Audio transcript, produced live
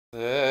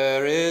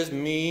There is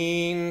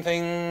mean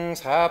things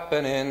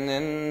happening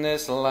in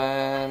this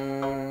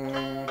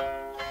land.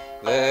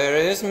 There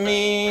is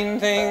mean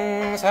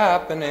things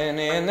happening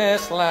in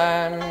this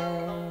land.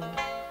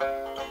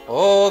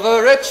 Oh,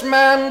 the rich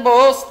man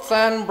boasts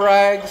and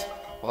brags,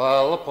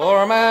 while the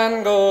poor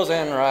man goes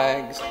in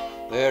rags.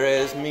 There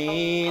is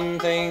mean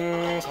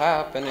things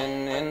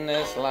happening in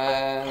this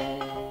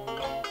land.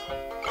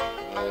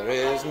 There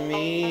is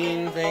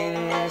mean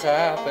things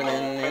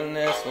happening in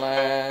this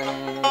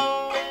land.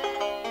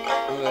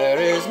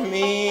 There is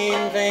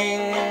mean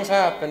things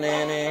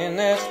happening in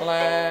this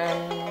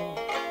land.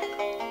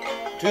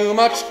 Too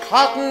much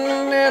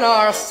cotton in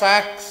our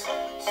sacks,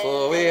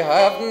 so we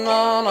have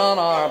none on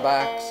our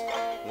backs.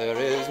 There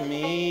is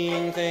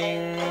mean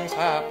things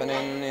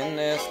happening in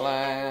this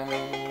land.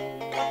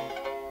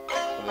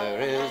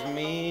 There is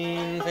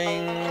mean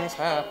things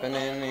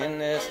happening in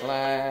this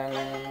land.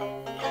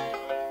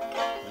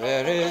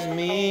 There is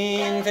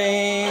mean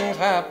things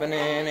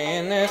happening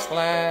in this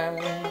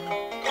land.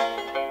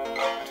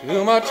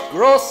 Too much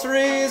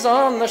groceries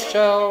on the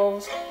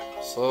shelves,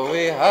 so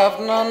we have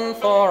none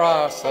for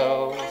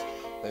ourselves.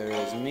 There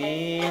is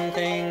mean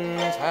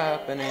things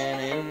happening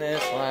in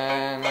this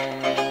land.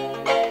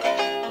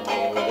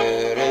 Oh,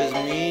 there is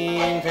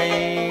mean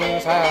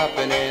things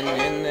happening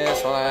in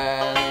this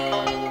land.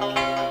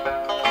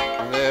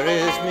 There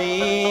is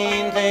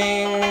mean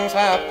things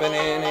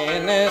happening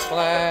in this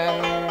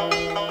land.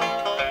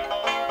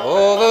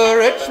 Oh, the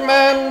rich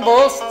man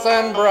boasts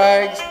and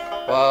brags,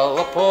 while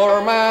the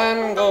poor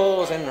man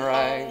goes in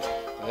rags.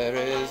 There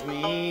is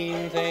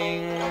mean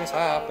things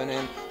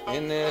happening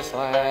in this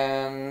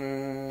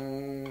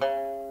land.